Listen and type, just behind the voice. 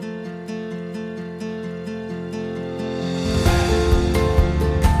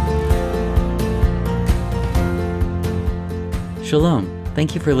Shalom.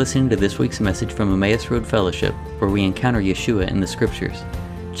 Thank you for listening to this week's message from Emmaus Road Fellowship, where we encounter Yeshua in the Scriptures.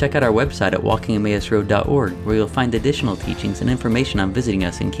 Check out our website at walkingemmausroad.org, where you'll find additional teachings and information on visiting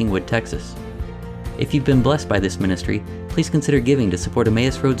us in Kingwood, Texas. If you've been blessed by this ministry, please consider giving to support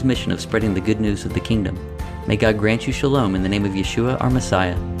Emmaus Road's mission of spreading the good news of the kingdom. May God grant you shalom in the name of Yeshua, our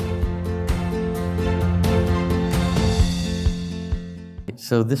Messiah.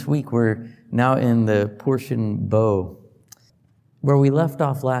 So this week we're now in the portion Bo. Where we left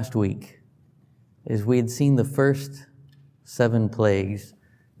off last week is we had seen the first 7 plagues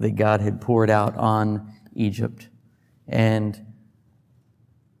that God had poured out on Egypt. And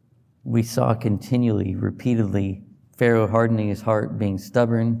we saw continually, repeatedly, Pharaoh hardening his heart, being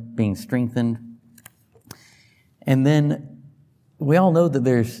stubborn, being strengthened. And then we all know that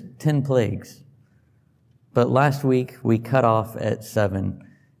there's 10 plagues. But last week we cut off at 7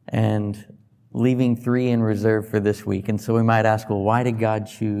 and leaving 3 in reserve for this week. And so we might ask, well, why did God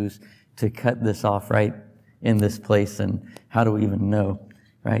choose to cut this off right in this place? And how do we even know,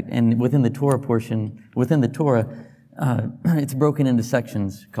 right? And within the Torah portion, it's broken into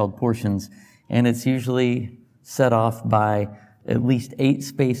sections called portions. And it's usually set off by at least 8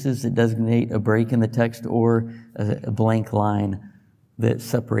 spaces that designate a break in the text or a blank line that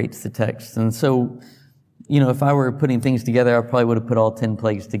separates the text. And so, if I were putting things together, I probably would have put all 10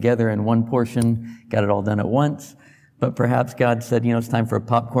 plagues together in one portion, got it all done at once. But perhaps God said, it's time for a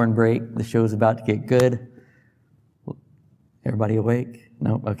popcorn break. The show's about to get good. Everybody awake?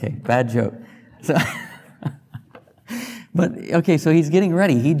 No? Okay, bad joke. So, so he's getting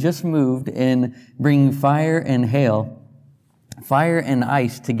ready. He just moved in bringing fire and hail, fire and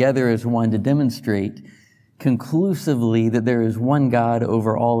ice together as one to demonstrate conclusively that there is one God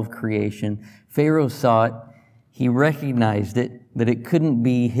over all of creation. Pharaoh saw it. He recognized it, that it couldn't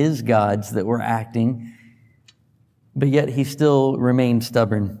be his gods that were acting, but yet he still remained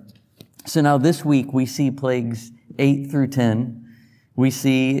stubborn. So now this week we see plagues 8 through 10. We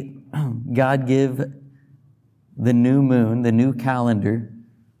see God give the new moon, the new calendar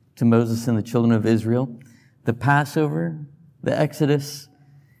to Moses and the children of Israel, the Passover, the Exodus,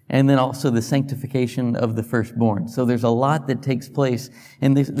 and then also the sanctification of the firstborn. So there's a lot that takes place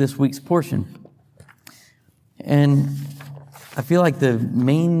in this week's portion. And I feel like the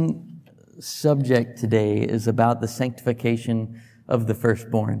main subject today is about the sanctification of the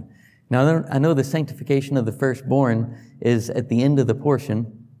firstborn. Now, I know the sanctification of the firstborn is at the end of the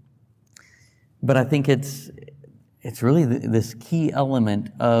portion, but I think it's really this key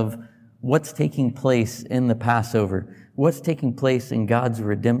element of what's taking place in the Passover, what's taking place in God's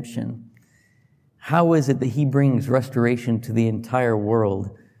redemption. How is it that He brings restoration to the entire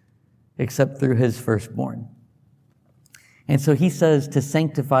world except through His firstborn? And so He says to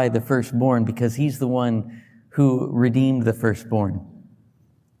sanctify the firstborn because He's the one who redeemed the firstborn.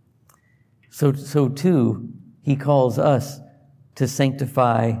 So too, He calls us to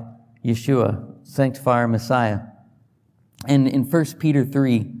sanctify Yeshua, sanctify our Messiah. And in 1 Peter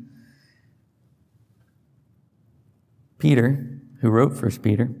 3, Peter, who wrote 1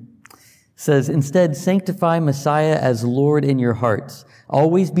 Peter, says, "Instead, sanctify Messiah as Lord in your hearts.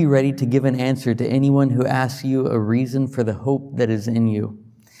 Always be ready to give an answer to anyone who asks you a reason for the hope that is in you.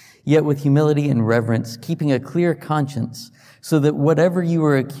 Yet with humility and reverence, keeping a clear conscience, so that whatever you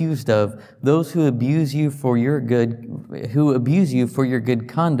are accused of, those who abuse you for your good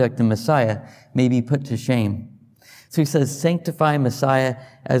conduct in Messiah may be put to shame." So he says, sanctify Messiah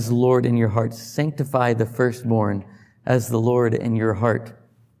as Lord in your hearts. Sanctify the firstborn as the Lord in your heart.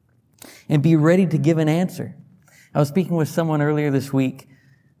 And be ready to give an answer. I was speaking with someone earlier this week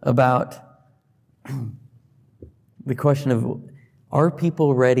about the question of, are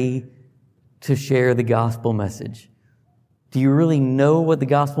people ready to share the gospel message? Do you really know what the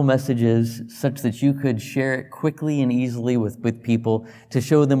gospel message is such that you could share it quickly and easily with people to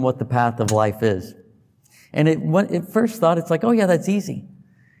show them what the path of life is? And at first thought, it's like, oh yeah, that's easy.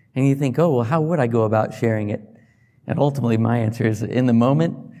 And you think, oh, well, how would I go about sharing it? And ultimately my answer is, in the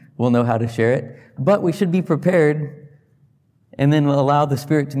moment, we'll know how to share it. But we should be prepared and then allow the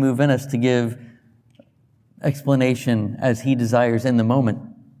Spirit to move in us to give explanation as He desires in the moment.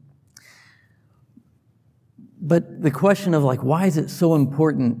 But the question of why is it so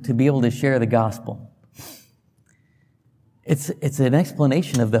important to be able to share the gospel? It's an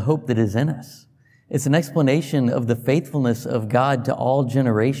explanation of the hope that is in us. It's an explanation of the faithfulness of God to all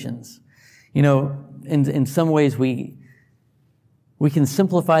generations. In some ways we can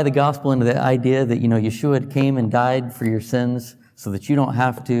simplify the gospel into the idea that, Yeshua came and died for your sins so that you don't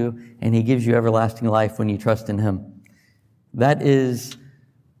have to, and He gives you everlasting life when you trust in Him. That is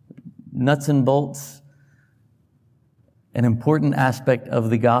nuts and bolts an important aspect of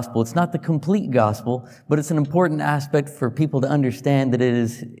the gospel. It's not the complete gospel, but it's an important aspect for people to understand that it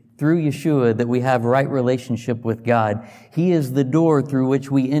is through Yeshua that we have right relationship with God. He is the door through which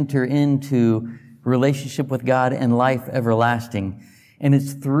we enter into relationship with God and life everlasting. And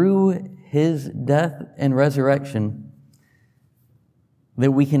it's through His death and resurrection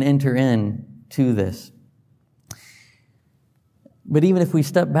that we can enter into this. But even if we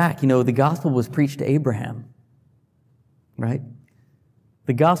step back, the gospel was preached to Abraham. Right?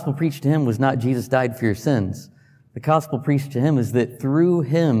 The gospel preached to him was not Jesus died for your sins. The gospel preached to him is that through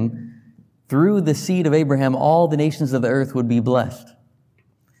him, through the seed of Abraham, all the nations of the earth would be blessed.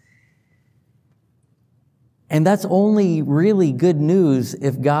 And that's only really good news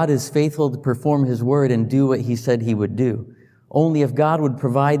if God is faithful to perform His word and do what He said He would do. Only if God would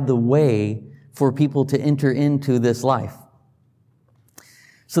provide the way for people to enter into this life.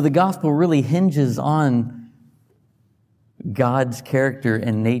 So the gospel really hinges on God's character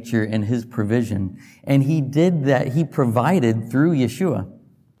and nature and His provision. And He did that. He provided through Yeshua.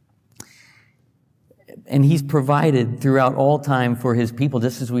 And He's provided throughout all time for His people.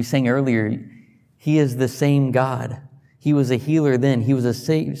 Just as we sang earlier, He is the same God. He was a healer then. He was a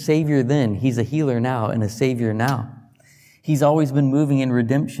Savior then. He's a healer now and a Savior now. He's always been moving in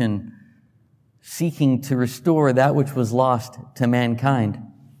redemption, seeking to restore that which was lost to mankind.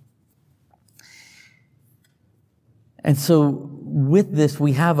 And so with this,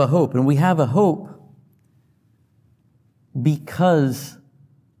 we have a hope. And we have a hope because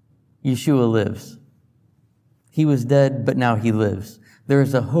Yeshua lives. He was dead, but now He lives. There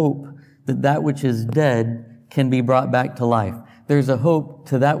is a hope that that which is dead can be brought back to life. There's a hope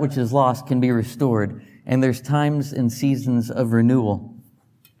to that which is lost can be restored. And there's times and seasons of renewal.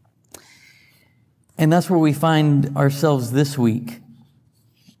 And that's where we find ourselves this week,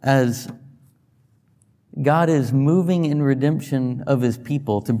 as God is moving in redemption of His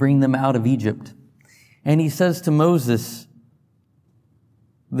people to bring them out of Egypt. And He says to Moses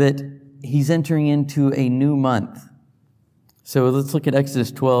that He's entering into a new month. So let's look at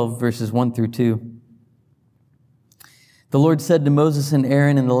Exodus 12, verses 1 through 2. The Lord said to Moses and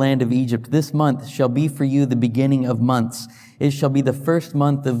Aaron in the land of Egypt, "This month shall be for you the beginning of months. It shall be the first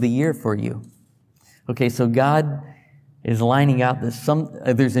month of the year for you." Okay, so God is lining out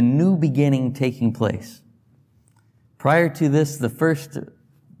that there's a new beginning taking place. Prior to this, the first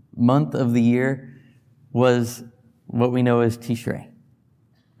month of the year was what we know as Tishrei,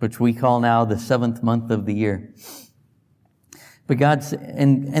 which we call now the 7th month of the year. But God's,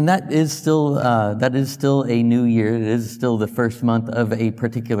 and that is still a new year. It is still the first month of a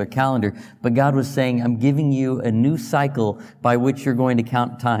particular calendar. But God was saying, I'm giving you a new cycle by which you're going to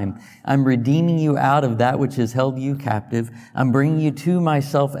count time. I'm redeeming you out of that which has held you captive. I'm bringing you to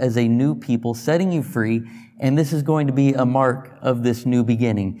myself as a new people, setting you free. And this is going to be a mark of this new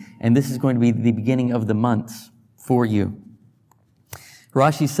beginning. And this is going to be the beginning of the months for you.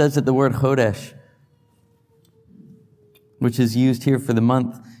 Rashi says that the word Chodesh, which is used here for the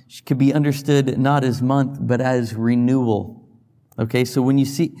month, could be understood not as month, but as renewal. Okay, so when you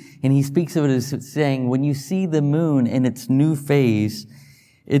see, and he speaks of it as saying, when you see the moon in its new phase,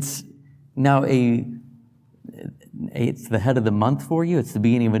 it's now it's the head of the month for you. It's the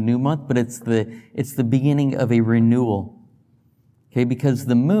beginning of a new month, but it's the beginning of a renewal. Okay, because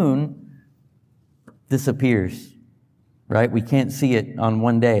the moon disappears, right? We can't see it on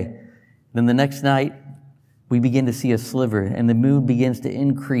one day. Then the next night, we begin to see a sliver, and the moon begins to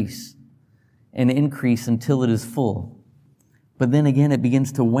increase and increase until it is full. But then again, it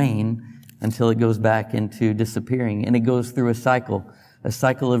begins to wane until it goes back into disappearing. And it goes through a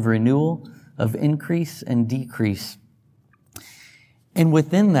cycle of renewal, of increase and decrease. And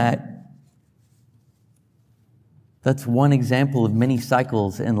within that, that's one example of many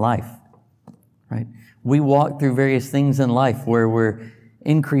cycles in life, right? We walk through various things in life where we're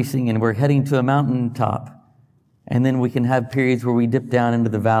increasing and we're heading to a mountaintop. And then we can have periods where we dip down into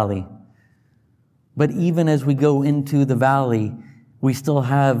the valley. But even as we go into the valley, we still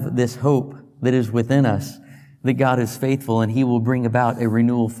have this hope that is within us, that God is faithful and He will bring about a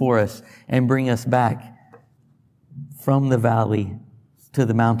renewal for us and bring us back from the valley to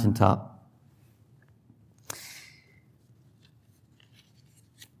the mountaintop.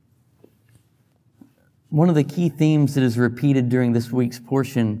 One of the key themes that is repeated during this week's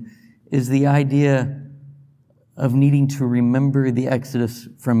portion is the idea of needing to remember the Exodus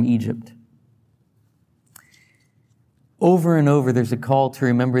from Egypt. Over and over, there's a call to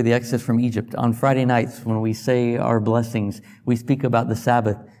remember the Exodus from Egypt. On Friday nights, when we say our blessings, we speak about the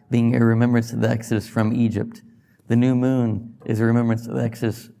Sabbath being a remembrance of the Exodus from Egypt. The new moon is a remembrance of the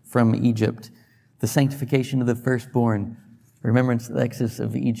Exodus from Egypt. The sanctification of the firstborn remembrance of the exodus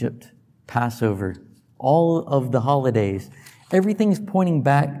of Egypt, Passover, all of the holidays. Everything's pointing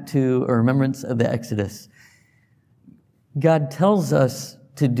back to a remembrance of the Exodus. God tells us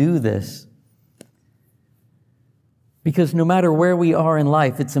to do this because no matter where we are in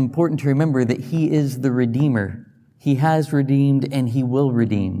life, it's important to remember that He is the Redeemer. He has redeemed and He will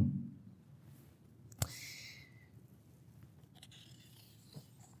redeem.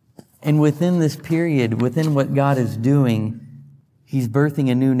 And within this period, within what God is doing, He's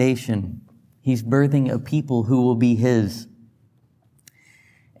birthing a new nation. He's birthing a people who will be His.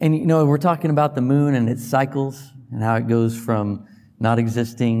 And we're talking about the moon and its cycles and how it goes from not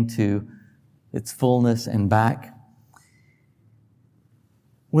existing to its fullness and back.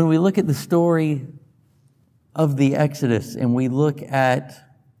 When we look at the story of the Exodus and we look at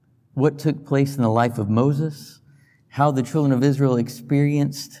what took place in the life of Moses, how the children of Israel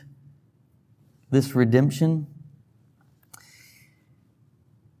experienced this redemption,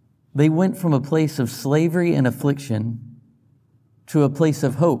 they went from a place of slavery and affliction to a place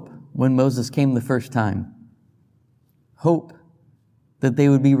of hope when Moses came the first time. Hope that they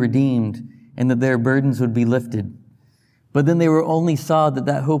would be redeemed and that their burdens would be lifted. But then they only saw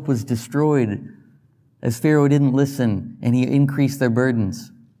that hope was destroyed as Pharaoh didn't listen and he increased their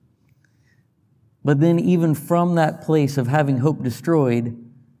burdens. But then even from that place of having hope destroyed,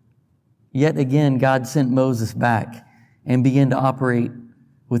 yet again God sent Moses back and began to operate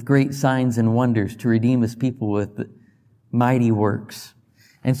with great signs and wonders to redeem His people with mighty works.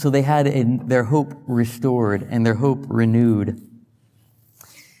 And so they had their hope restored and their hope renewed.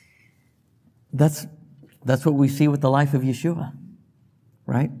 That's what we see with the life of Yeshua,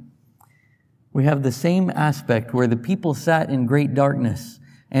 right? We have the same aspect where the people sat in great darkness,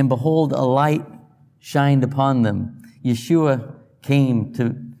 and behold, a light shined upon them. Yeshua came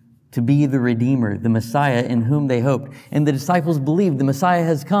to be the Redeemer, the Messiah in whom they hoped. And the disciples believed the Messiah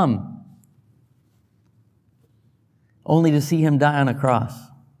has come, only to see Him die on a cross.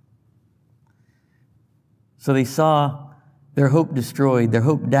 So they saw their hope destroyed, their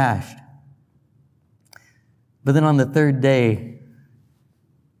hope dashed. But then on the third day,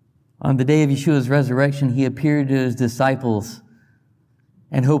 on the day of Yeshua's resurrection, He appeared to His disciples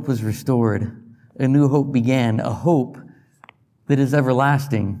and hope was restored. A new hope began, a hope that is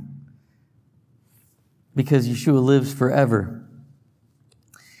everlasting because Yeshua lives forever.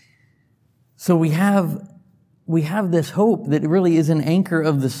 So we have this hope that really is an anchor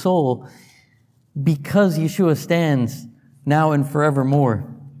of the soul because Yeshua stands now and forevermore.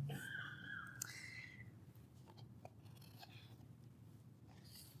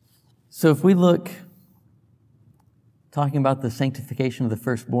 So if we look, talking about the sanctification of the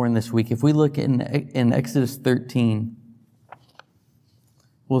firstborn this week, if we look in Exodus 13,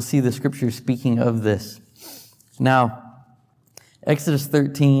 we'll see the scripture speaking of this. Now, Exodus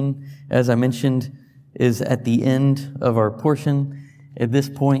 13, as I mentioned, is at the end of our portion. At this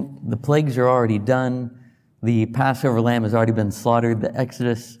point, the plagues are already done. The Passover lamb has already been slaughtered. The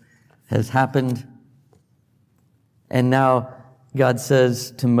Exodus has happened. And now God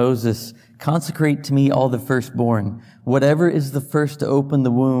says to Moses, "Consecrate to me all the firstborn. Whatever is the first to open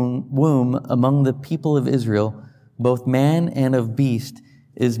the womb among the people of Israel, both man and of beast,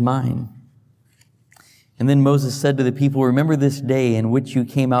 is mine." And then Moses said to the people, "Remember this day in which you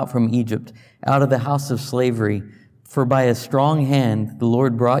came out from Egypt, out of the house of slavery. For by a strong hand the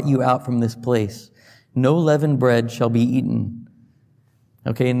Lord brought you out from this place. No leavened bread shall be eaten."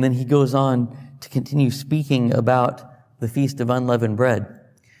 Okay, and then he goes on to continue speaking about the Feast of Unleavened Bread.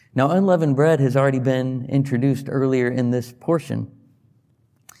 Now, unleavened bread has already been introduced earlier in this portion.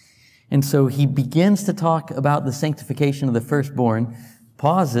 And so he begins to talk about the sanctification of the firstborn,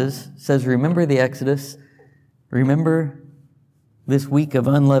 pauses, says, "Remember the Exodus, remember this week of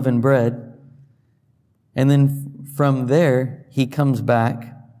unleavened bread." And then from there, he comes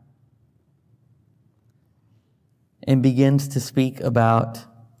back and begins to speak about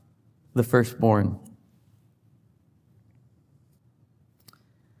the firstborn.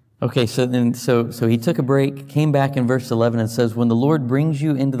 Okay, so he took a break, came back in verse 11 and says, "When the Lord brings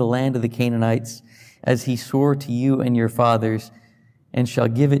you into the land of the Canaanites, as He swore to you and your fathers, and shall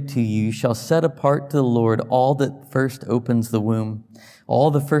give it to you, you shall set apart to the Lord all that first opens the womb. All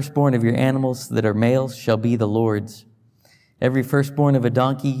the firstborn of your animals that are males shall be the Lord's. Every firstborn of a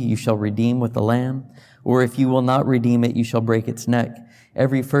donkey you shall redeem with a lamb, or if you will not redeem it, you shall break its neck.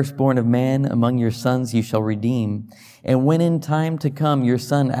 Every firstborn of man among your sons you shall redeem. And when in time to come your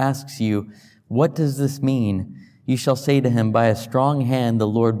son asks you, 'What does this mean?' you shall say to him, 'By a strong hand the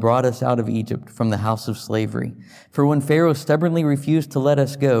Lord brought us out of Egypt from the house of slavery. For when Pharaoh stubbornly refused to let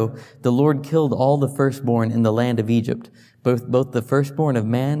us go, the Lord killed all the firstborn in the land of Egypt, both the firstborn of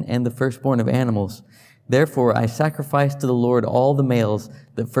man and the firstborn of animals. Therefore I sacrifice to the Lord all the males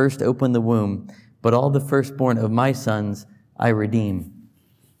that first open the womb, but all the firstborn of my sons I redeem.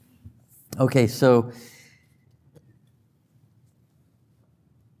 Okay, so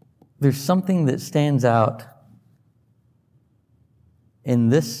there's something that stands out in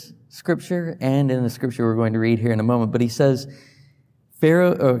this scripture and in the scripture we're going to read here in a moment. But he says,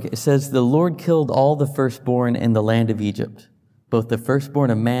 it says, the Lord killed all the firstborn in the land of Egypt, both the firstborn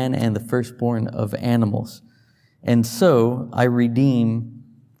of man and the firstborn of animals. And so I redeem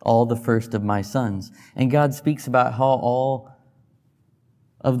all the first of my sons. And God speaks about how all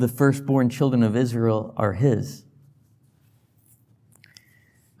of the firstborn children of Israel are his.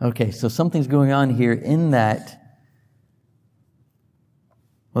 Okay, so something's going on here in that.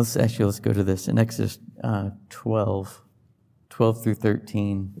 Let's go to this in Exodus 12 through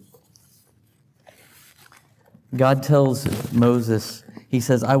 13. God tells Moses, he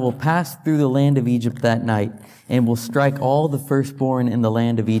says, I will pass through the land of Egypt that night and will strike all the firstborn in the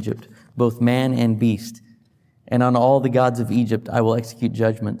land of Egypt, both man and beast. And on all the gods of Egypt I will execute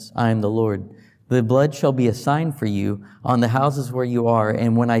judgments. I am the Lord. The blood shall be a sign for you on the houses where you are,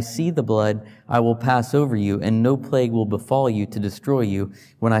 and when I see the blood, I will pass over you, and no plague will befall you to destroy you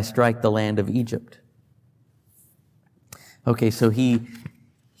when I strike the land of Egypt. Okay, so he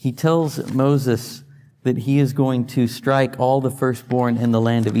tells Moses that he is going to strike all the firstborn in the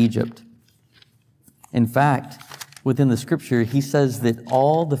land of Egypt. In fact, within the scripture, he says that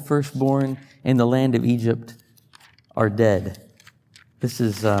all the firstborn in the land of Egypt are dead. This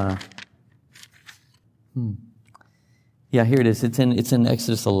is, here it is. It's in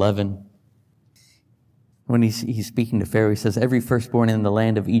Exodus 11. When he's speaking to Pharaoh, he says, every firstborn in the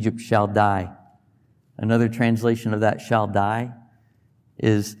land of Egypt shall die. Another translation of that shall die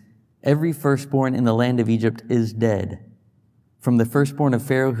is every firstborn in the land of Egypt is dead. From the firstborn of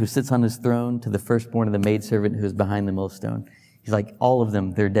Pharaoh who sits on his throne to the firstborn of the maidservant who is behind the millstone. He's like, all of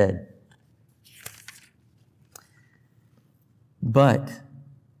them, they're dead. But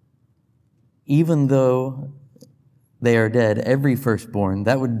even though they are dead, every firstborn,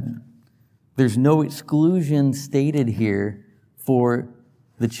 there's no exclusion stated here for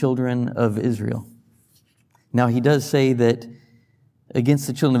the children of Israel. Now, he does say that against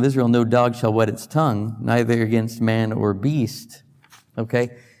the children of Israel, no dog shall wet its tongue, neither against man or beast.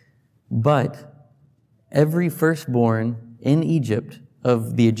 Okay? But every firstborn in Egypt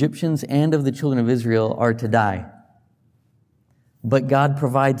of the Egyptians and of the children of Israel are to die. But God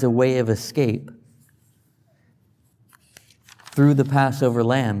provides a way of escape through the Passover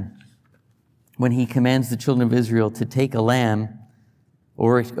lamb when he commands the children of Israel to take a lamb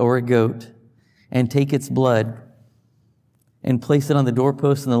or a goat and take its blood and place it on the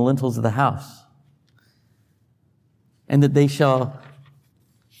doorposts and the lintels of the house. And that they shall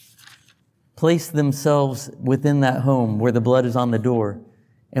place themselves within that home where the blood is on the door.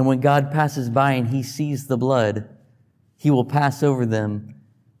 And when God passes by and he sees the blood, he will pass over them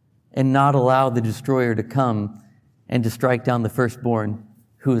and not allow the destroyer to come and to strike down the firstborn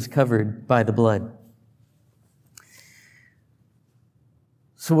who is covered by the blood.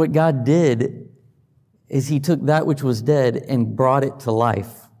 So what God did is he took that which was dead and brought it to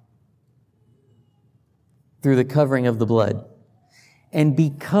life through the covering of the blood. And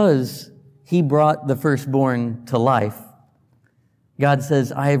because he brought the firstborn to life, God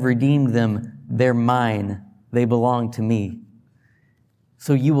says, I have redeemed them. They're mine. They belong to me.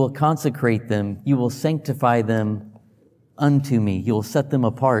 So you will consecrate them. You will sanctify them unto me. You will set them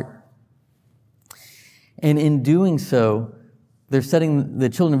apart. And in doing so, the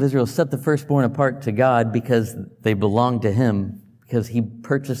children of Israel set the firstborn apart to God because they belong to him, because he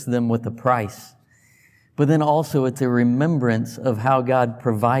purchased them with a price. But then also it's a remembrance of how God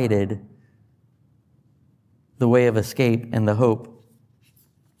provided the way of escape and the hope.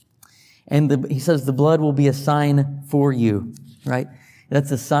 And he says the blood will be a sign for you, right?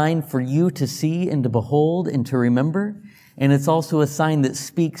 That's a sign for you to see and to behold and to remember. And it's also a sign that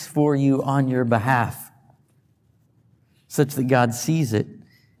speaks for you on your behalf, such that God sees it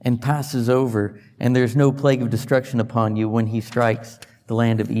and passes over, and there's no plague of destruction upon you when he strikes the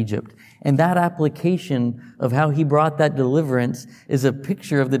land of Egypt. And that application of how he brought that deliverance is a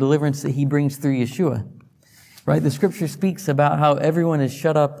picture of the deliverance that he brings through Yeshua. Right? The scripture speaks about how everyone is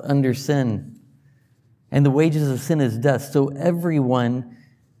shut up under sin, and the wages of sin is death. So everyone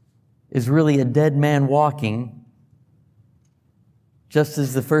is really a dead man walking, just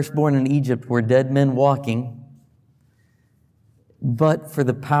as the firstborn in Egypt were dead men walking, but for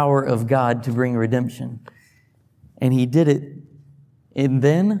the power of God to bring redemption. And he did it and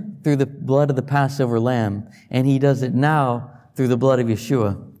then through the blood of the Passover lamb, and he does it now through the blood of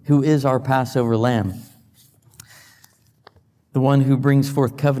Yeshua, who is our Passover lamb. The one who brings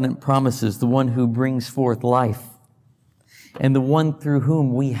forth covenant promises, the one who brings forth life, and the one through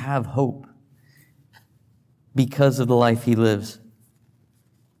whom we have hope because of the life he lives.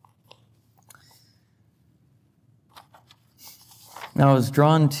 Now, I was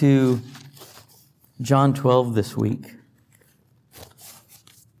drawn to John 12 this week.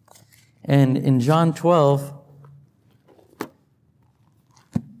 And in John 12,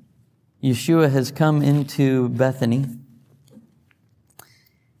 Yeshua has come into Bethany.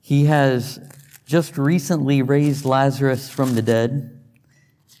 He has just recently raised Lazarus from the dead.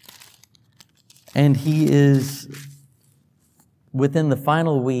 And he is within the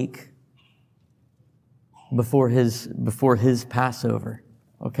final week before his Passover.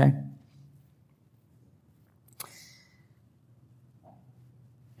 Okay?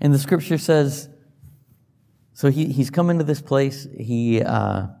 And the scripture says, so he's come into this place.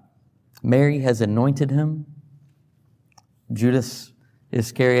 Mary has anointed him. Judas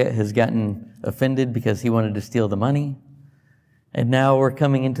Iscariot has gotten offended because he wanted to steal the money. And now we're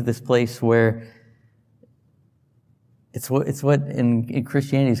coming into this place where it's what in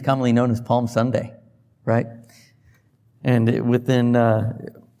Christianity is commonly known as Palm Sunday, right? And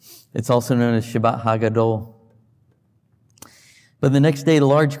it's also known as Shabbat Hagadol. But the next day, the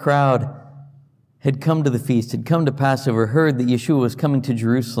large crowd had come to the feast, had come to Passover, heard that Yeshua was coming to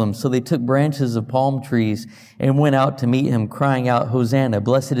Jerusalem. So they took branches of palm trees and went out to meet him, crying out, Hosanna,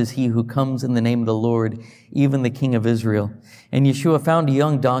 blessed is he who comes in the name of the Lord, even the King of Israel. And Yeshua found a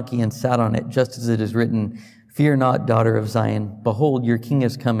young donkey and sat on it, just as it is written, Fear not, daughter of Zion. Behold, your king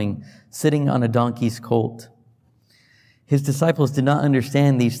is coming, sitting on a donkey's colt. His disciples did not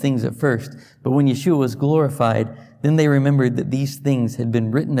understand these things at first, but when Yeshua was glorified, then they remembered that these things had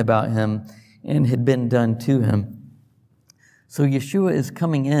been written about him and had been done to him. So Yeshua is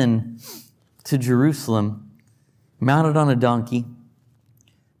coming in to Jerusalem, mounted on a donkey,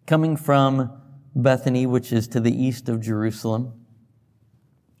 coming from Bethany, which is to the east of Jerusalem.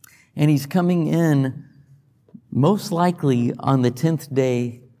 And he's coming in most likely on the 10th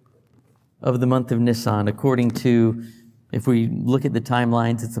day of the month of Nisan. According to, if we look at the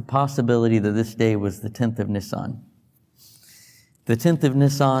timelines, it's a possibility that this day was the 10th of Nisan. The 10th of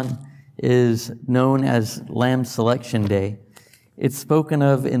Nisan is known as Lamb Selection Day. It's spoken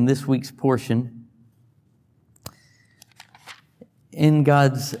of in this week's portion. In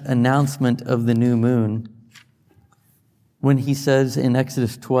God's announcement of the new moon, when he says in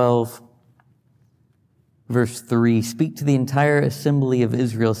Exodus 12, verse 3, Speak to the entire assembly of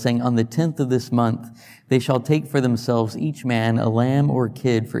Israel, saying, On the 10th of this month, they shall take for themselves each man a lamb or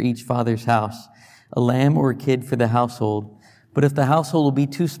kid for each father's house, a lamb or kid for the household. But if the household will be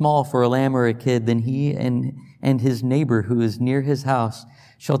too small for a lamb or a kid, then he and his neighbor who is near his house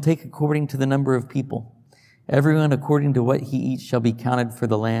shall take according to the number of people. Everyone according to what he eats shall be counted for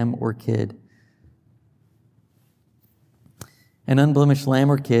the lamb or kid. An unblemished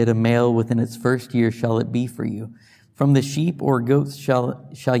lamb or kid, a male within its first year, shall it be for you. From the sheep or goats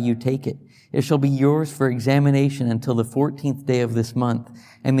shall you take it. It shall be yours for examination until the 14th day of this month,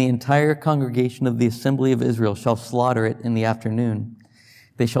 and the entire congregation of the assembly of Israel shall slaughter it in the afternoon.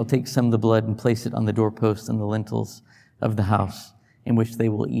 They shall take some of the blood and place it on the doorposts and the lintels of the house in which they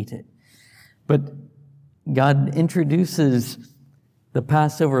will eat it. But God introduces the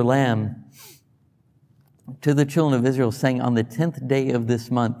Passover lamb to the children of Israel, saying, On the 10th day of this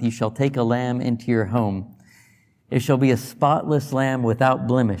month you shall take a lamb into your home. It shall be a spotless lamb without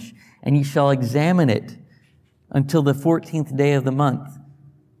blemish, and you shall examine it until the 14th day of the month.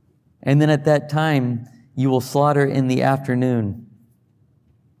 And then at that time you will slaughter in the afternoon,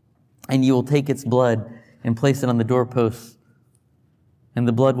 and you will take its blood and place it on the doorposts, and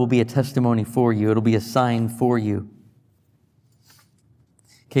the blood will be a testimony for you. It'll be a sign for you.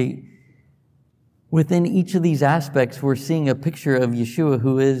 Okay. Within each of these aspects, we're seeing a picture of Yeshua,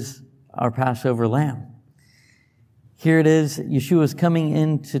 who is our Passover lamb. Here it is, Yeshua is coming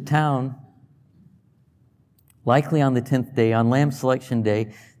into town, likely on the 10th day, on Lamb Selection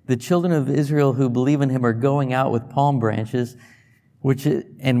Day. The children of Israel who believe in him are going out with palm branches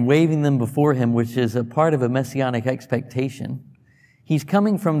and waving them before him, which is a part of a messianic expectation. He's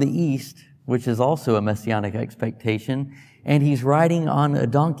coming from the east, which is also a messianic expectation, and he's riding on a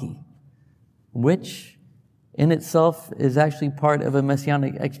donkey, which in itself is actually part of a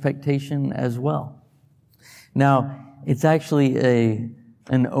messianic expectation as well. Now, it's actually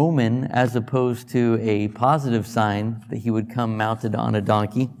an omen as opposed to a positive sign that he would come mounted on a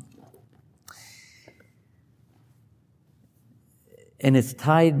donkey. And it's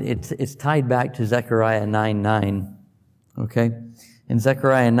tied back to Zechariah 9:9. Okay? In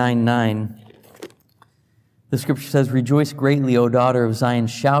Zechariah 9:9, the scripture says, "Rejoice greatly, O daughter of Zion.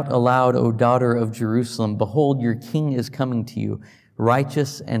 Shout aloud, O daughter of Jerusalem. Behold, your king is coming to you.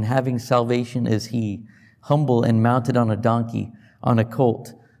 Righteous and having salvation is he, humble and mounted on a donkey, on a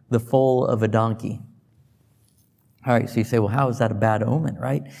colt, the foal of a donkey." All right, so you say, well, how is that a bad omen,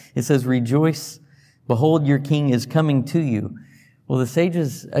 right? It says, "Rejoice, behold, your king is coming to you." Well, the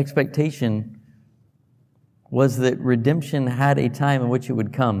sage's expectation was that redemption had a time in which it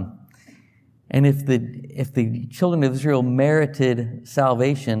would come. And if the children of Israel merited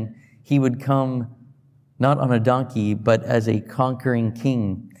salvation, he would come not on a donkey, but as a conquering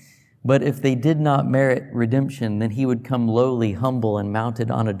king. But if they did not merit redemption, then he would come lowly, humble, and mounted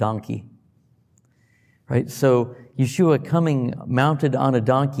on a donkey. Right? So Yeshua coming mounted on a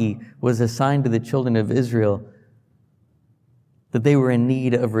donkey was a sign to the children of Israel that they were in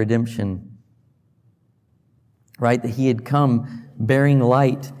need of redemption. Right? That he had come bearing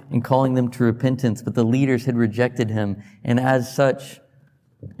light and calling them to repentance, but the leaders had rejected him. And as such,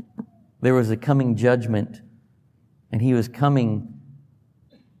 there was a coming judgment, and he was coming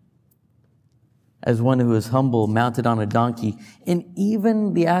as one who was humble, mounted on a donkey. And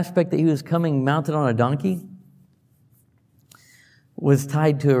even the aspect that he was coming mounted on a donkey was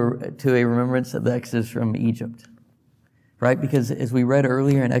tied to a remembrance of the Exodus from Egypt. Right? Because as we read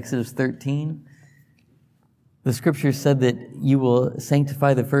earlier in Exodus 13, the scripture said that you will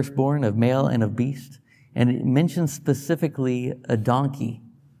sanctify the firstborn of male and of beast. And it mentions specifically a donkey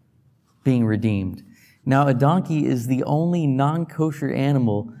being redeemed. Now, a donkey is the only non-kosher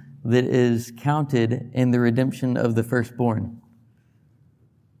animal that is counted in the redemption of the firstborn,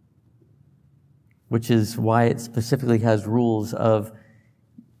 which is why it specifically has rules of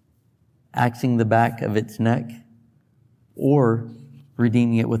axing the back of its neck or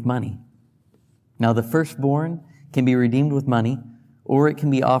redeeming it with money. Now, the firstborn can be redeemed with money, or it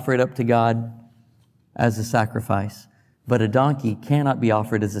can be offered up to God as a sacrifice. But a donkey cannot be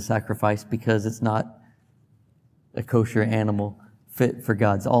offered as a sacrifice because it's not a kosher animal fit for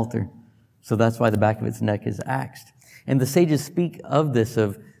God's altar. So that's why the back of its neck is axed. And the sages speak of this,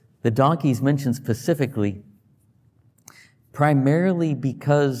 of the donkeys mentioned specifically, primarily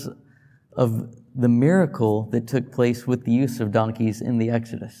because of the miracle that took place with the use of donkeys in the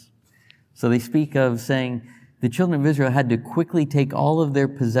Exodus. So they speak of saying the children of Israel had to quickly take all of their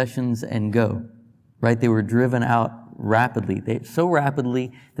possessions and go, right? They were driven out rapidly, so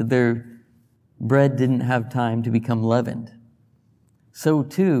rapidly that their bread didn't have time to become leavened. So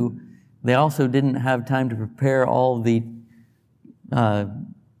too, they also didn't have time to prepare all the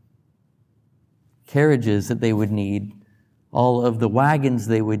carriages that they would need, all of the wagons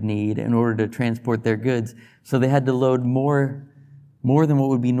they would need in order to transport their goods. So they had to load more than what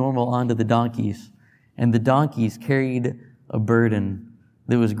would be normal onto the donkeys. And the donkeys carried a burden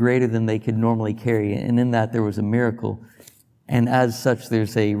that was greater than they could normally carry. And in that, there was a miracle. And as such,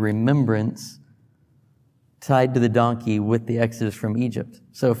 there's a remembrance tied to the donkey with the Exodus from Egypt.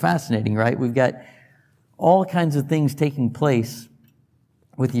 So fascinating, right? We've got all kinds of things taking place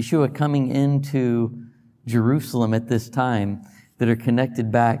with Yeshua coming into Jerusalem at this time that are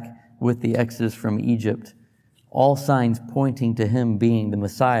connected back with the Exodus from Egypt. All signs pointing to him being the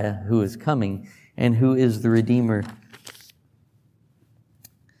Messiah who is coming and who is the Redeemer.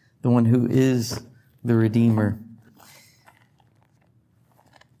 The one who is the Redeemer.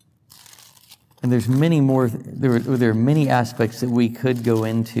 And there's many more, there are many aspects that we could go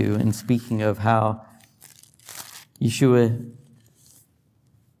into in speaking of how Yeshua,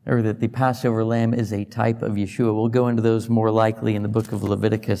 or that the Passover lamb is a type of Yeshua. We'll go into those more likely in the book of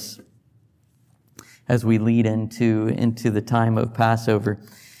Leviticus as we lead into the time of Passover.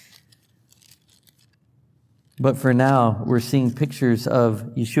 But for now, we're seeing pictures of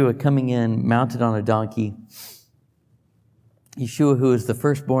Yeshua coming in mounted on a donkey. Yeshua, who is the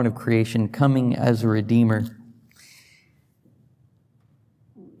firstborn of creation, coming as a redeemer.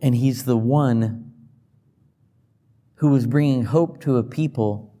 And he's the one who was bringing hope to a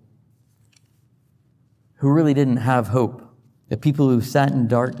people who really didn't have hope. The people who sat in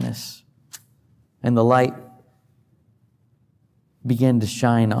darkness, and the light began to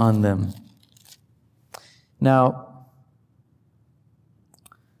shine on them. Now,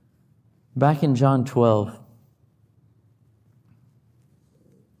 back in John 12,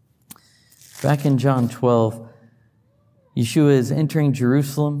 Yeshua is entering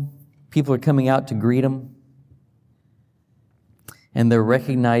Jerusalem. People are coming out to greet him. And they're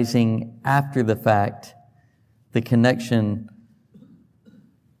recognizing after the fact the connection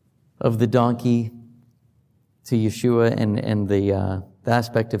of the donkey to Yeshua and the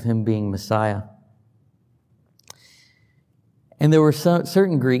aspect of him being Messiah. And there were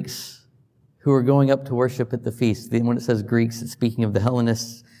certain Greeks who were going up to worship at the feast. When it says Greeks, it's speaking of the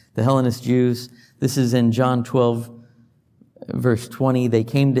Hellenist Jews. This is in John 12, verse 20. They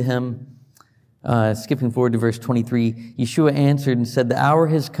came to him. Skipping forward to verse 23, Yeshua answered and said, "The hour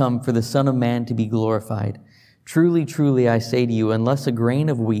has come for the Son of Man to be glorified. Truly, truly, I say to you, unless a grain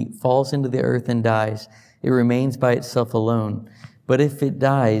of wheat falls into the earth and dies, it remains by itself alone. But if it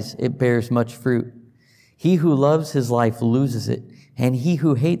dies, it bears much fruit. He who loves his life loses it, and he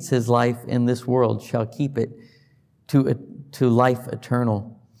who hates his life in this world shall keep it to life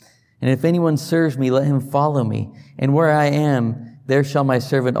eternal. And if anyone serves me, let him follow me. And where I am, there shall my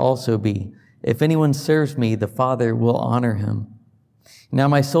servant also be. If anyone serves me, the Father will honor him. Now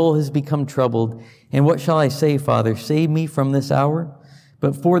my soul has become troubled. And what shall I say, Father? Save me from this hour?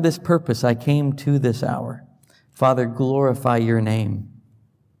 But for this purpose I came to this hour. Father, glorify your name."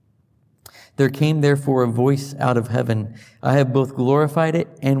 There came therefore a voice out of heaven, "I have both glorified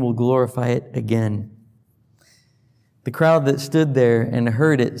it and will glorify it again." The crowd that stood there and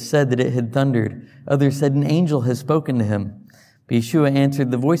heard it said that it had thundered. Others said, "An angel has spoken to him." But Yeshua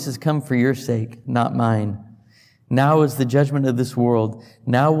answered, "The voice has come for your sake, not mine. Now is the judgment of this world.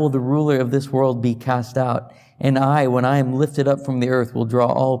 Now will the ruler of this world be cast out. And I, when I am lifted up from the earth, will draw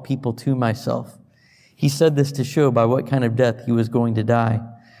all people to myself." He said this to show by what kind of death he was going to die.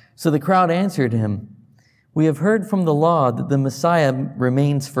 So the crowd answered him, "We have heard from the law that the Messiah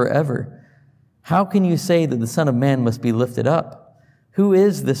remains forever. How can you say that the Son of Man must be lifted up? Who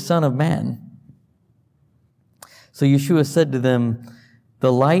is the Son of Man?" So Yeshua said to them,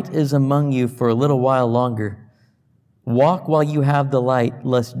 "The light is among you for a little while longer. Walk while you have the light,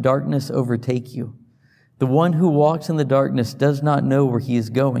 lest darkness overtake you. The one who walks in the darkness does not know where he is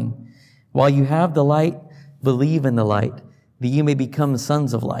going. While you have the light, believe in the light, that you may become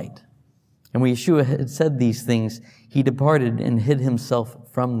sons of light." And when Yeshua had said these things, he departed and hid himself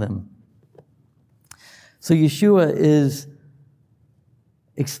from them. So Yeshua is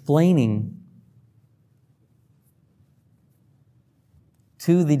explaining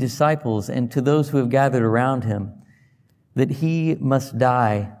to the disciples and to those who have gathered around him that he must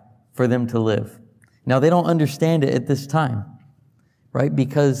die for them to live. Now, they don't understand it at this time, right?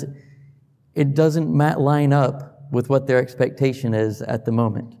 Because it doesn't line up with what their expectation is at the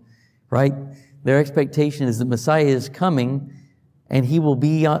moment, right? Their expectation is that Messiah is coming and he will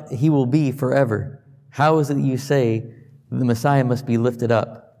be forever. How is it that you say the Messiah must be lifted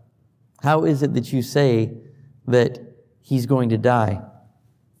up? How is it that you say that he's going to die?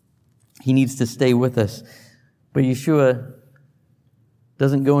 He needs to stay with us. But Yeshua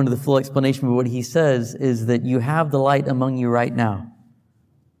doesn't go into the full explanation, but what he says is that you have the light among you right now.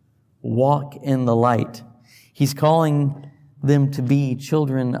 Walk in the light. He's calling them to be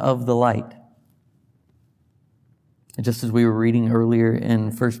children of the light. Just as we were reading earlier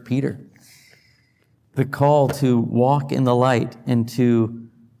in 1 Peter. The call to walk in the light and to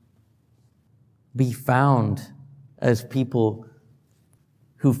be found as people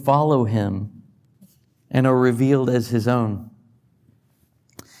who follow him and are revealed as his own.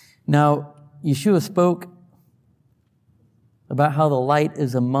 Now, Yeshua spoke about how the light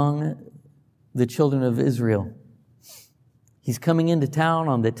is among the children of Israel. He's coming into town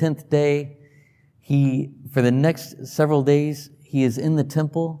on the 10th day. For the next several days, he is in the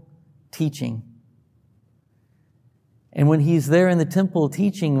temple teaching. And when he's there in the temple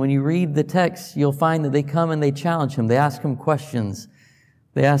teaching, when you read the text, you'll find that they come and they challenge him. They ask him questions.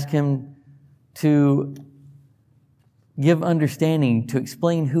 They ask him to give understanding, to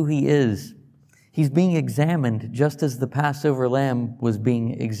explain who he is. He's being examined just as the Passover lamb was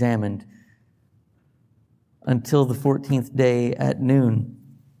being examined until the 14th day at noon.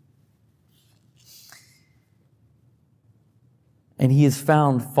 And he is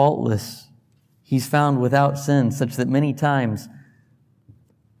found faultless. He's found without sin, such that many times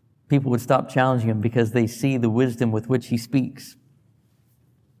people would stop challenging him because they see the wisdom with which he speaks.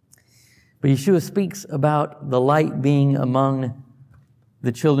 But Yeshua speaks about the light being among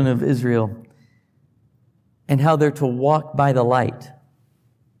the children of Israel and how they're to walk by the light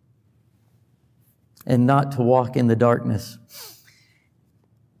and not to walk in the darkness.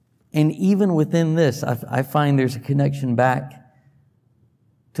 And even within this, I find there's a connection back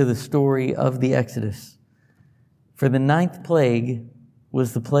to the story of the Exodus. For the 9th plague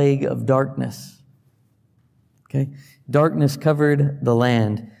was the plague of darkness. Okay? Darkness covered the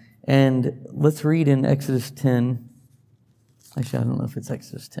land. And let's read in Exodus 10. Actually, I don't know if it's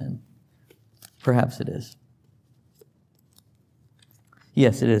Exodus 10. Perhaps it is.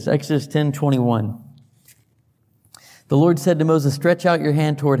 Yes, it is. Exodus 10:21. The Lord said to Moses, "Stretch out your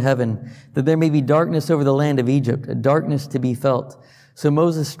hand toward heaven, that there may be darkness over the land of Egypt, a darkness to be felt." So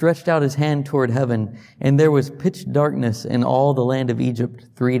Moses stretched out his hand toward heaven, and there was pitch darkness in all the land of Egypt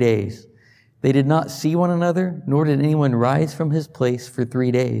 3 days. They did not see one another, nor did anyone rise from his place for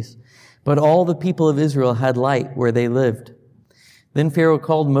 3 days. But all the people of Israel had light where they lived. Then Pharaoh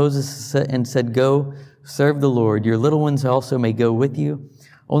called Moses and said, "Go, serve the Lord. Your little ones also may go with you.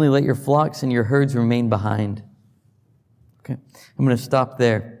 Only let your flocks and your herds remain behind." Okay, I'm going to stop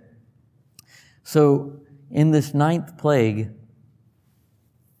there. So in this 9th plague,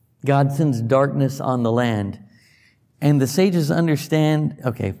 God sends darkness on the land. And the sages understand,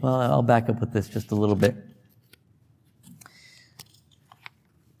 okay, well, I'll back up with this just a little bit.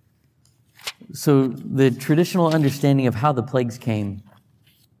 So the traditional understanding of how the plagues came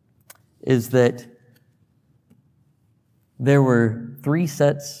is that there were 3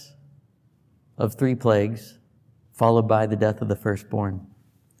 sets of 3 plagues, followed by the death of the firstborn.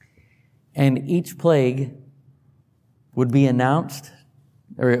 And each plague would be announced,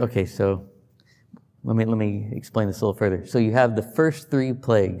 so let me explain this a little further. So you have the first 3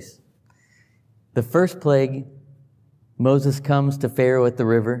 plagues. The first plague, Moses comes to Pharaoh at the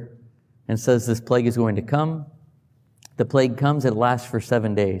river and says this plague is going to come. The plague comes, it lasts for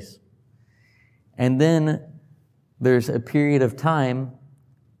 7 days. And then there's a period of time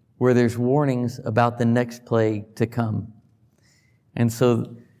where there's warnings about the next plague to come. And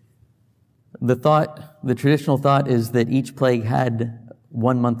so the traditional thought is that each plague had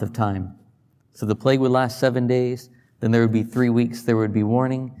 1 month of time. So the plague would last 7 days, then there would be 3 weeks, there would be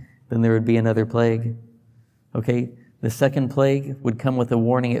warning, then there would be another plague. Okay, the second plague would come with a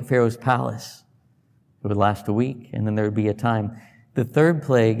warning at Pharaoh's palace. It would last a week, and then there would be a time. The third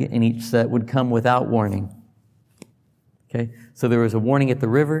plague in each set would come without warning. Okay, so there was a warning at the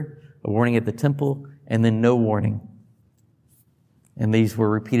river, a warning at the temple, and then no warning. And these were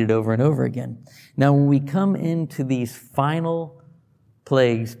repeated over and over again. Now, when we come into these final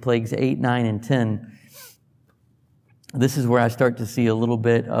plagues 8, 9, and 10, this is where I start to see a little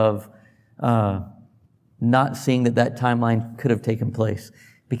bit of not seeing that timeline could have taken place.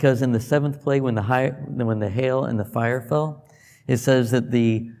 Because in the 7th plague, when the hail and the fire fell, it says that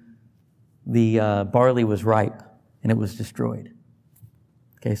the barley was ripe and it was destroyed.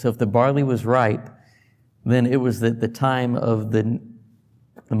 Okay, so if the barley was ripe, then it was the time of the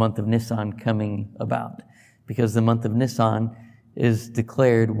month of Nisan coming about. Because the month of Nisan is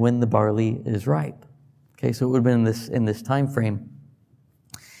declared when the barley is ripe. Okay, so it would have been in this time frame.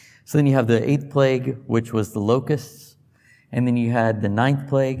 So then you have the 8th plague, which was the locusts, and then you had the 9th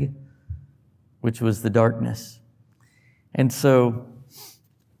plague, which was the darkness. And so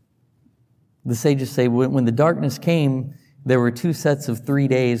the sages say when the darkness came, there were 2 sets of 3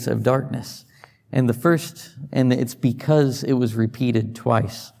 days of darkness. And the first, and it's because it was repeated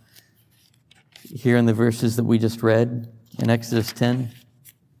twice. Here in the verses that we just read, in Exodus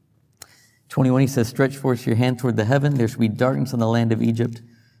 10:21, he says, "Stretch forth your hand toward the heaven. There shall be darkness on the land of Egypt.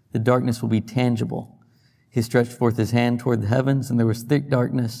 The darkness will be tangible." He stretched forth his hand toward the heavens, and there was thick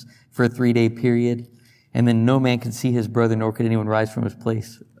darkness for a 3-day period. And then no man could see his brother, nor could anyone rise from his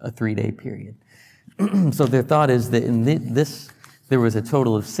place a 3-day period. So their thought is that in this, there was a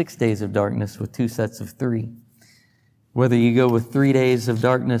total of 6 days of darkness with 2 sets of 3. Whether you go with 3 days of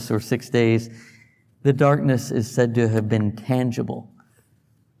darkness or 6 days, the darkness is said to have been tangible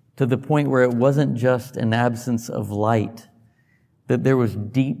to the point where it wasn't just an absence of light, that there was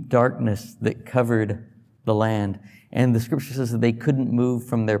deep darkness that covered the land. And the scripture says that they couldn't move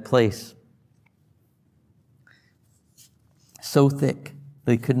from their place. So thick,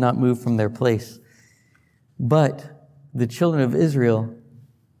 they could not move from their place. But the children of Israel,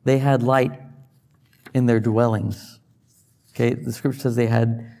 they had light in their dwellings. Okay, the scripture says they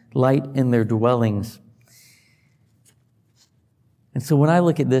had light in their dwellings. And so when I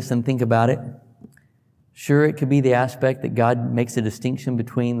look at this and think about it, sure, it could be the aspect that God makes a distinction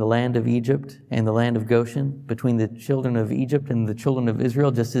between the land of Egypt and the land of Goshen, between the children of Egypt and the children of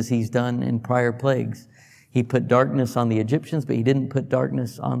Israel, just as he's done in prior plagues. He put darkness on the Egyptians, but he didn't put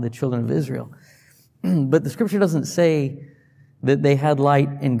darkness on the children of Israel. But the scripture doesn't say that they had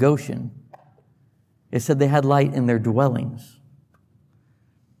light in Goshen. It said they had light in their dwellings.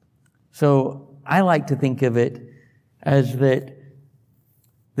 So I like to think of it as that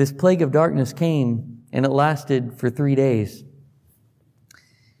this plague of darkness came and it lasted for 3 days.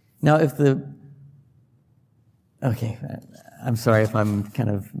 Now, I'm sorry if I'm kind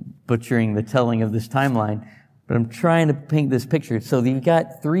of butchering the telling of this timeline, but I'm trying to paint this picture. So you've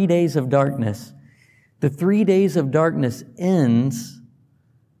got 3 days of darkness. The 3 days of darkness ends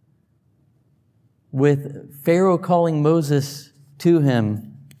with Pharaoh calling Moses to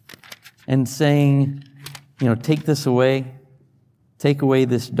him and saying, take this away, take away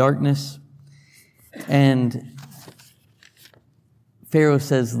this darkness. And Pharaoh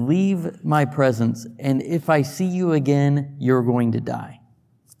says, leave my presence, and if I see you again, you're going to die.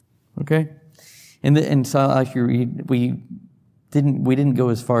 Okay? And so I'll actually read, we didn't go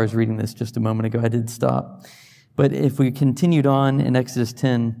as far as reading this just a moment ago. I did stop. But if we continued on in Exodus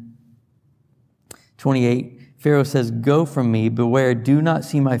 10:28, Pharaoh says, go from me, beware, do not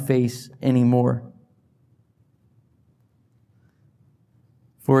see my face anymore.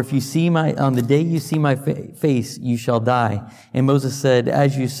 For if you see on the day you see my face, you shall die. And Moses said,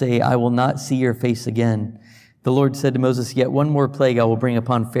 as you say, I will not see your face again. The Lord said to Moses, yet one more plague I will bring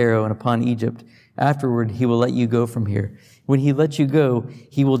upon Pharaoh and upon Egypt. Afterward, he will let you go from here. When he lets you go,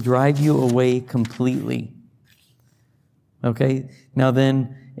 he will drive you away completely. Okay, now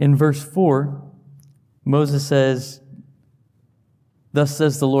then in verse 4, Moses says, thus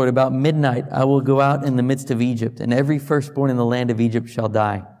says the Lord, about midnight I will go out in the midst of Egypt, and every firstborn in the land of Egypt shall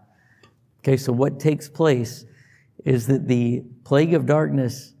die. Okay, so what takes place is that the plague of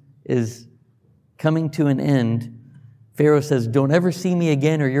darkness is coming to an end. Pharaoh says, don't ever see me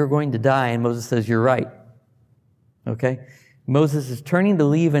again or you're going to die. And Moses says, you're right. Okay? Moses is turning to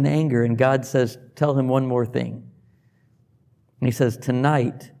leave in anger, and God says, tell him one more thing. And he says,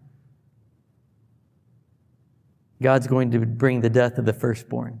 tonight, God's going to bring the death of the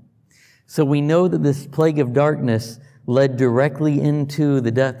firstborn. So we know that this plague of darkness led directly into the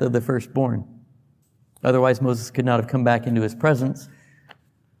death of the firstborn. Otherwise, Moses could not have come back into his presence.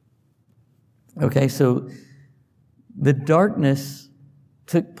 Okay, so the darkness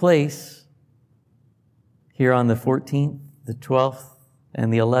took place here on the 14th, the 12th,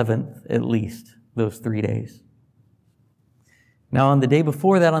 and the 11th, at least, those 3 days. Now, on the day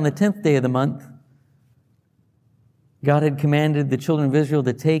before that, on the 10th day of the month, God had commanded the children of Israel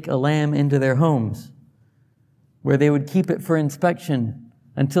to take a lamb into their homes, where they would keep it for inspection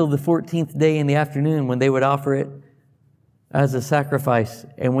until the 14th day in the afternoon, when they would offer it as a sacrifice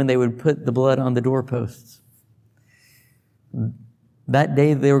and when they would put the blood on the doorposts. That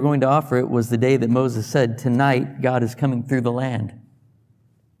day they were going to offer it was the day that Moses said, tonight God is coming through the land.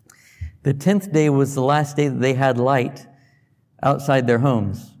 The 10th day was the last day that they had light outside their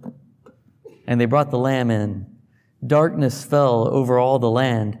homes. And they brought the lamb in. Darkness fell over all the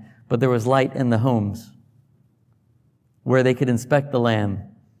land, but there was light in the homes where they could inspect the lamb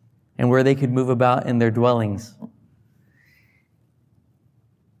and where they could move about in their dwellings.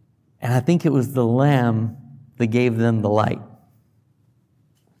 And I think it was the lamb that gave them the light.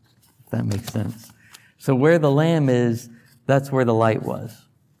 If that makes sense. So where the lamb is, that's where the light was.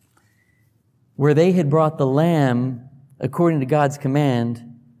 Where they had brought the lamb according to God's command,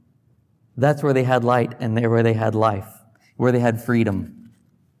 that's where they had light and where they had life, where they had freedom.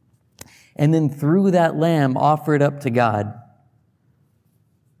 And then through that lamb offered up to God,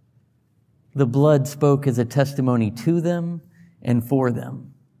 the blood spoke as a testimony to them and for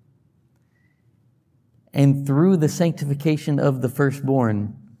them. And through the sanctification of the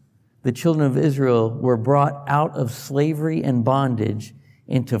firstborn, the children of Israel were brought out of slavery and bondage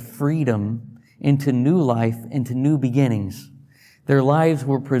into freedom, into new life, into new beginnings. Their lives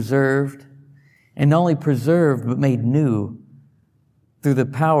were preserved, and not only preserved, but made new through the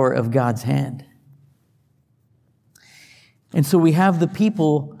power of God's hand. And so we have the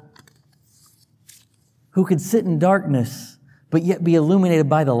people who could sit in darkness, but yet be illuminated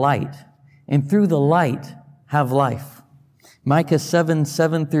by the light, and through the light have life. Micah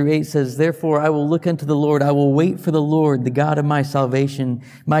 7:7-8 says, therefore I will look unto the Lord, I will wait for the Lord, the God of my salvation.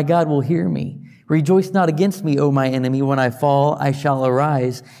 My God will hear me. Rejoice not against me, O my enemy. When I fall, I shall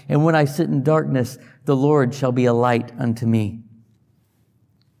arise. And when I sit in darkness, the Lord shall be a light unto me.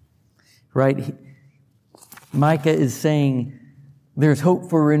 Right? Micah is saying, there's hope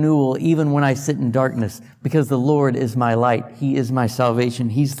for renewal even when I sit in darkness, because the Lord is my light. He is my salvation.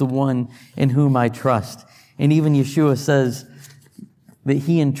 He's the one in whom I trust. And even Yeshua says that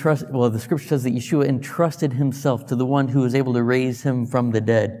the scripture says that Yeshua entrusted himself to the one who was able to raise him from the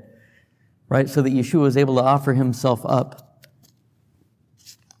dead. Right? So that Yeshua was able to offer himself up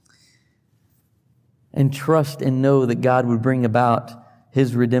and trust and know that God would bring about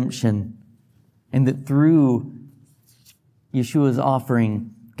his redemption, and that through Yeshua's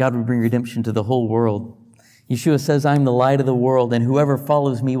offering, God would bring redemption to the whole world. Yeshua says, I'm the light of the world, and whoever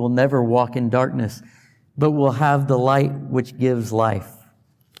follows me will never walk in darkness, but will have the light which gives life.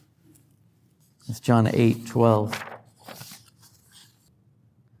 It's John 8:12.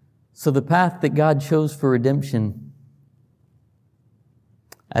 So the path that God chose for redemption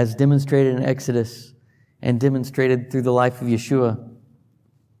as demonstrated in Exodus and demonstrated through the life of Yeshua,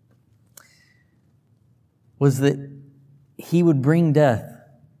 was that he would bring death,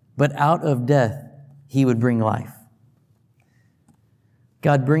 but out of death, he would bring life.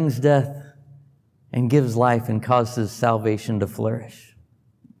 God brings death and gives life and causes salvation to flourish.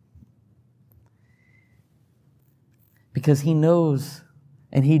 Because he knows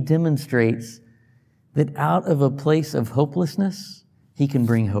and he demonstrates that out of a place of hopelessness, he can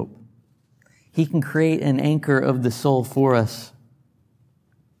bring hope. He can create an anchor of the soul for us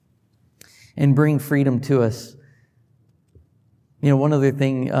and bring freedom to us. You know, one other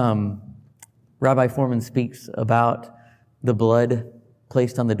thing, Rabbi Foreman speaks about the blood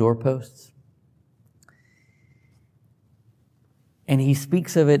placed on the doorposts. And he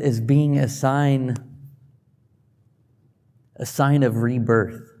speaks of it as being a sign of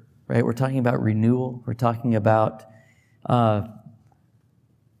rebirth, right? We're talking about renewal. We're talking about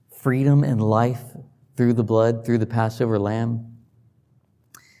freedom and life through the blood, through the Passover lamb.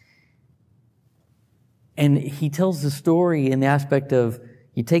 And he tells the story in the aspect of,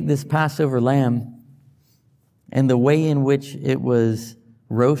 you take this Passover lamb and the way in which it was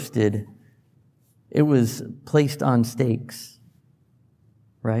roasted, it was placed on stakes,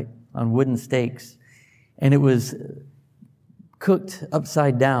 right? On wooden stakes. And it was cooked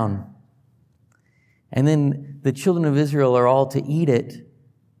upside down. And then the children of Israel are all to eat it,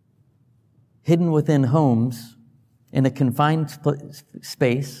 hidden within homes, in a confined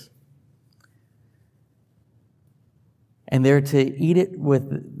space. And they're to eat it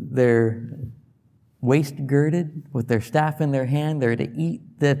with their waist girded, with their staff in their hand. They're to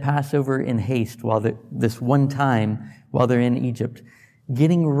eat the Passover in haste this one time while they're in Egypt,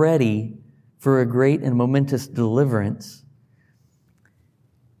 getting ready for a great and momentous deliverance.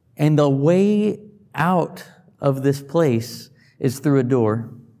 And the way out of this place is through a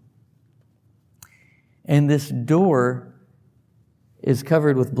door. And this door is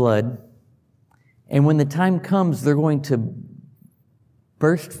covered with blood. And when the time comes, they're going to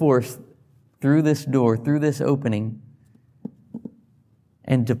burst forth through this door, through this opening,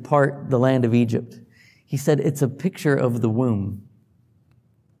 and depart the land of Egypt. He said it's a picture of the womb.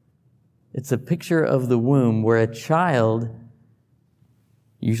 It's a picture of the womb where a child,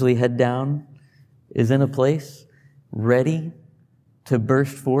 usually head down, is in a place ready to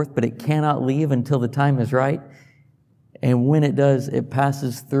burst forth, but it cannot leave until the time is right. And when it does, it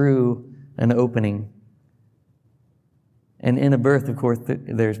passes through an opening. And in a birth, of course,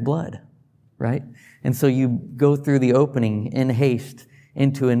 there's blood, right? And so you go through the opening in haste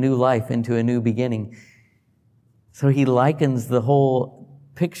into a new life, into a new beginning. So he likens the whole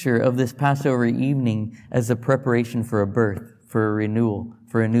picture of this Passover evening as a preparation for a birth, for a renewal,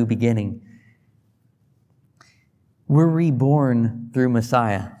 for a new beginning. We're reborn through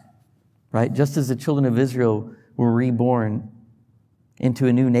Messiah, right? Just as the children of Israel were reborn into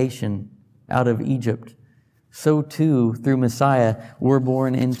a new nation out of Egypt, so too, through Messiah, we're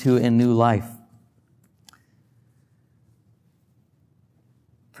born into a new life.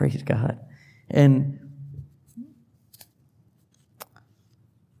 Praise God. And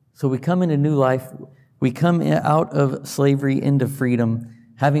so we come into new life. We come out of slavery into freedom,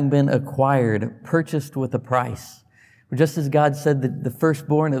 having been acquired, purchased with a price. Just as God said that the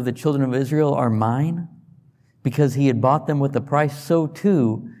firstborn of the children of Israel are mine, because he had bought them with a price, so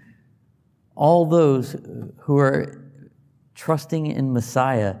too, all those who are trusting in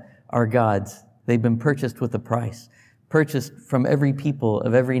Messiah are God's. They've been purchased with a price, purchased from every people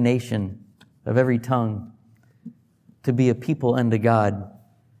of every nation, of every tongue, to be a people unto God,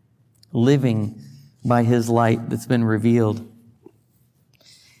 living by his light that's been revealed.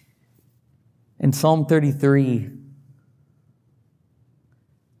 In Psalm 33,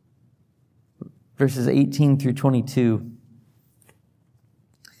 verses 18 through 22,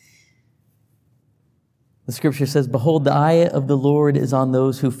 the scripture says, "Behold, the eye of the Lord is on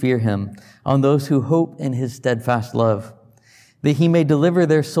those who fear him, on those who hope in his steadfast love, that he may deliver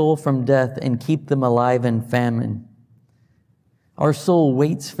their soul from death and keep them alive in famine. Our soul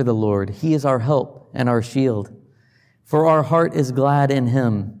waits for the Lord. He is our help and our shield. For our heart is glad in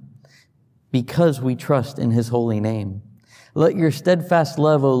him, because we trust in his holy name. Let your steadfast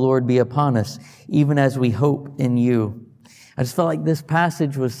love, O Lord, be upon us, even as we hope in you." I just felt like this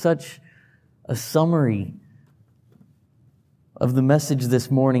passage was such a summary of the message this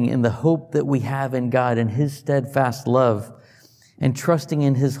morning, in the hope that we have in God and his steadfast love, and trusting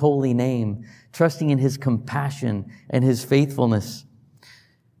in his holy name, trusting in his compassion and his faithfulness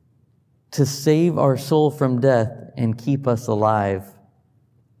to save our soul from death and keep us alive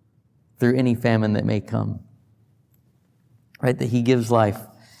through any famine that may come. Right? That he gives life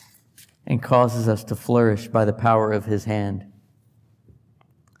and causes us to flourish by the power of his hand.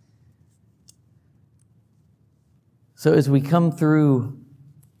 So as we come through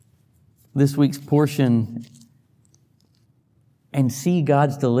this week's portion and see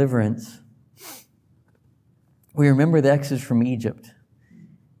God's deliverance, we remember the exodus from Egypt,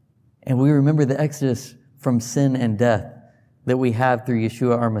 and we remember the exodus from sin and death that we have through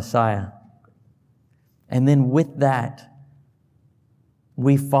Yeshua, our Messiah. And then with that,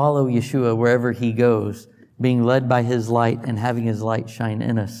 we follow Yeshua wherever he goes, being led by his light and having his light shine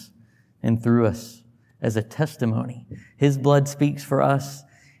in us and through us as a testimony. His blood speaks for us,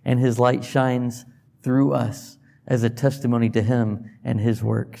 and his light shines through us as a testimony to him and his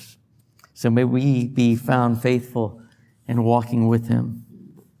works. So may we be found faithful and walking with him.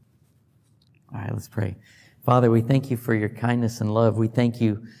 All right, let's pray. Father, we thank you for your kindness and love. We thank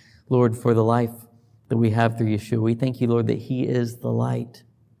you, Lord, for the life that we have through Yeshua. We thank you, Lord, that he is the light.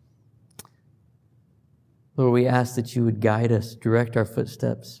 Lord, we ask that you would guide us, direct our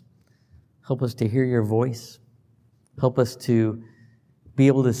footsteps. Help us to hear your voice. Help us to be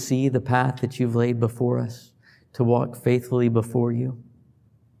able to see the path that you've laid before us, to walk faithfully before you.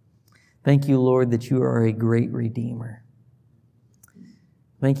 Thank you, Lord, that you are a great Redeemer.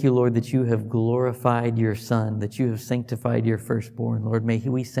 Thank you, Lord, that you have glorified your Son, that you have sanctified your firstborn. Lord, may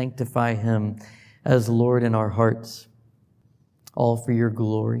we sanctify him as Lord in our hearts, all for your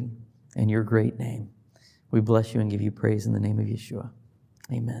glory and your great name. We bless you and give you praise in the name of Yeshua.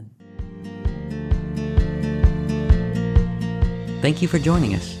 Amen. Thank you for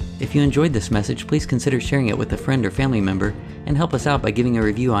joining us. If you enjoyed this message, please consider sharing it with a friend or family member and help us out by giving a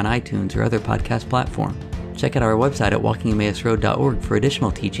review on iTunes or other podcast platform. Check out our website at walkingemmausroad.org for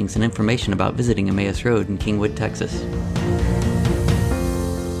additional teachings and information about visiting Emmaus Road in Kingwood, Texas.